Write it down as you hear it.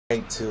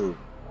Rank 2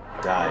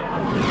 dying.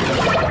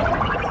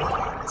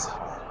 It's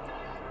hard.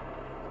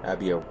 That'd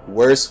be a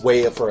worse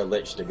way for a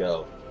lich to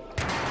go.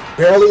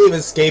 Barely even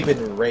escaping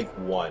in rank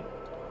 1.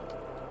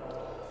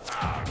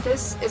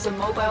 This is a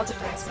mobile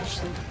defense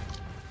mission.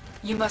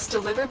 You must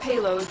deliver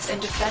payloads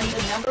and defend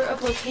a number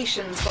of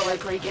locations while I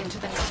break into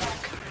the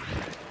network.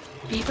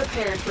 Be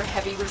prepared for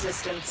heavy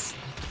resistance.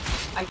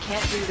 I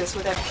can't do this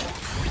with everyone.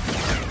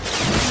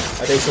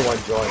 I think someone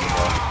joined me.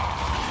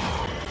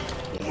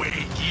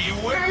 Wakey,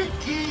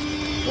 wakey!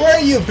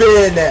 Where you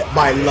been at,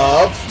 my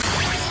love?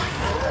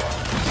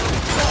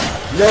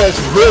 You know it's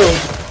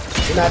rude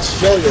to not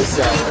show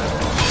yourself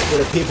to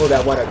the people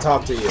that want to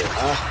talk to you,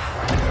 huh?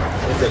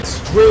 It's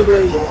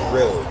extremely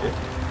rude.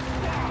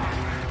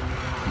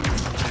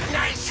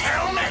 Nice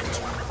helmet!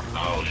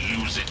 I'll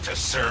use it to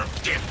serve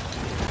dip.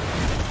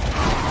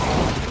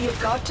 You've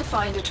got to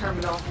find a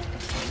terminal.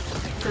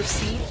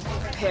 Proceed,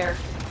 prepare.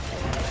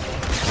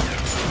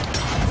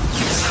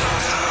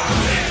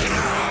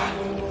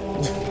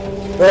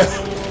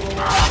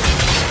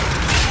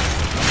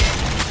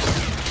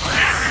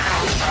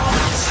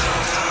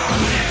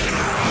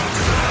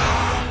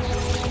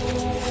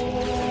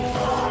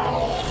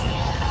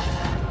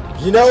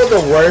 You know the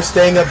worst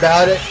thing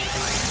about it?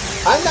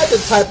 I'm not the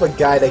type of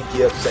guy that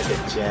gives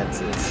second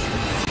chances.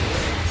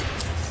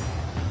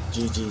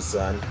 GG,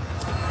 son.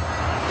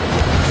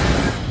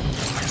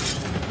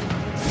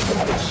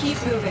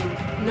 Keep moving.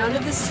 None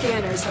of the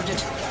scanners have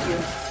detected you.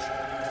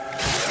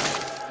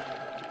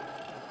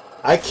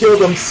 I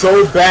killed him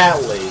so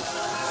badly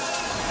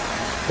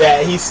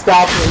that he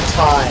stopped in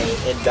time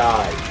and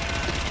died.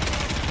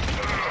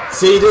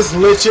 See this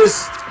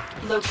liches?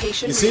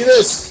 Location You see reached.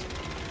 this?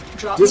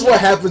 Drop This is me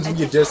what in happens when and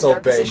you defend our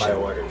disobey my position.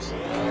 orders.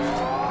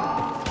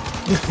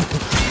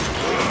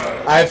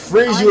 I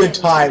freeze you in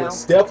time and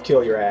stealth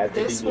kill your ass and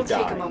This then will you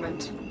take a die.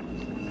 moment.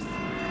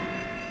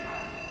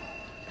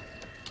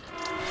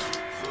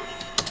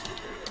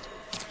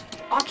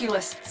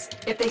 Oculists,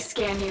 if they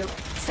scan you,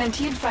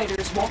 sentient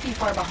fighters won't be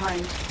far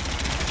behind.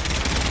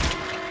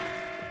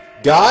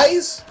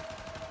 Guys?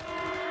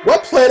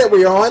 What planet were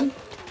you on?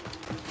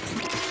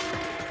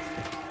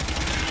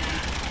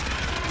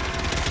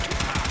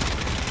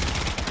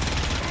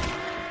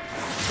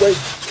 Wait,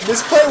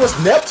 this planet was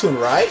Neptune,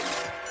 right?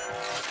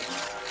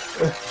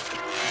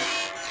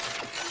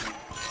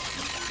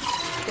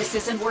 This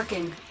isn't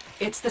working.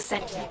 It's the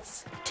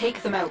sentients.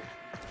 Take them out.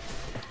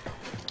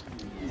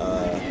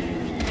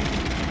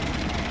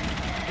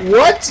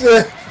 What?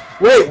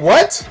 Wait,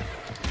 what?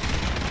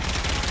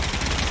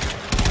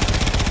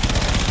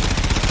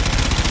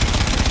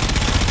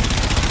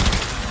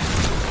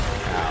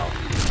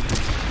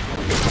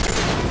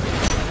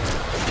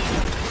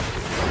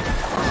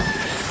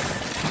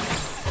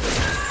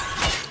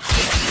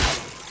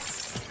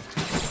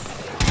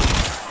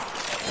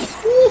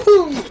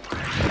 Woohoo!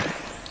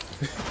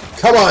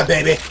 Come on,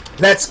 baby.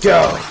 Let's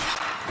go.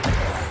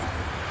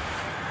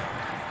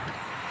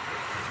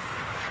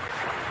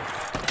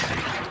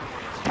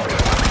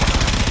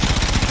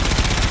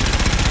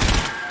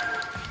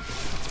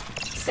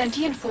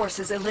 Sentient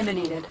forces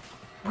eliminated.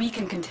 We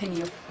can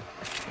continue.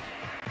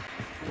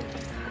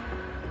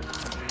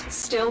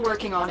 Still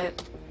working on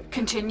it.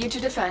 Continue to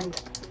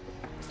defend.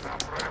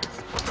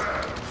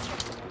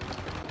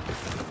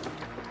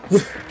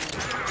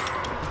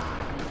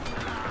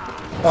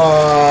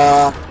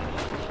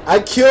 I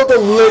killed the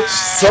lich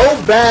so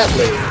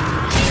badly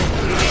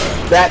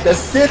that the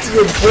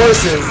sentient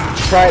forces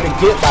tried to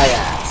get my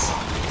ass.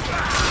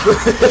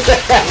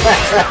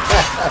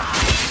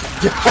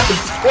 God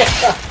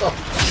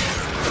damn.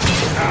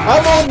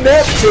 I'm on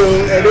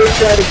Neptune and they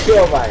try to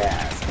kill my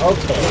ass.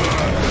 Okay.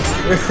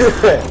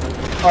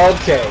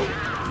 Okay.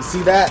 You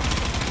see that?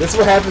 This is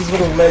what happens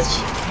when a lich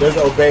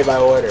doesn't obey my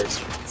orders.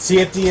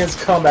 Sentients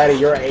come out of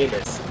your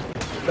anus.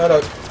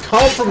 No,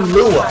 come from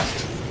Lua.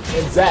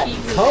 And Zach,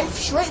 come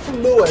straight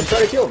from Lua and try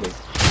to kill me.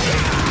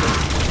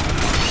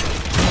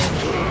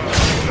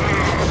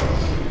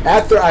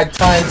 After I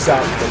time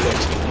stop the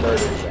lich and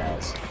murder his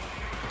ass.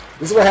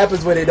 This is what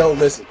happens when they don't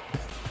listen.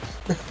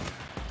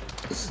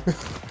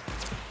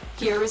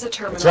 Here is a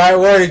terminal. Try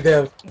warning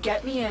them.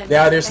 Get me in.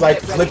 Now there's and like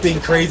get ready flipping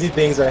to crazy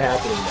things are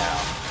happening now.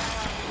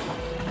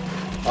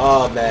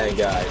 Oh man,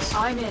 guys.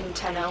 I'm in,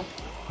 Tenno.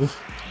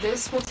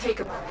 This will take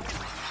a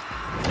break.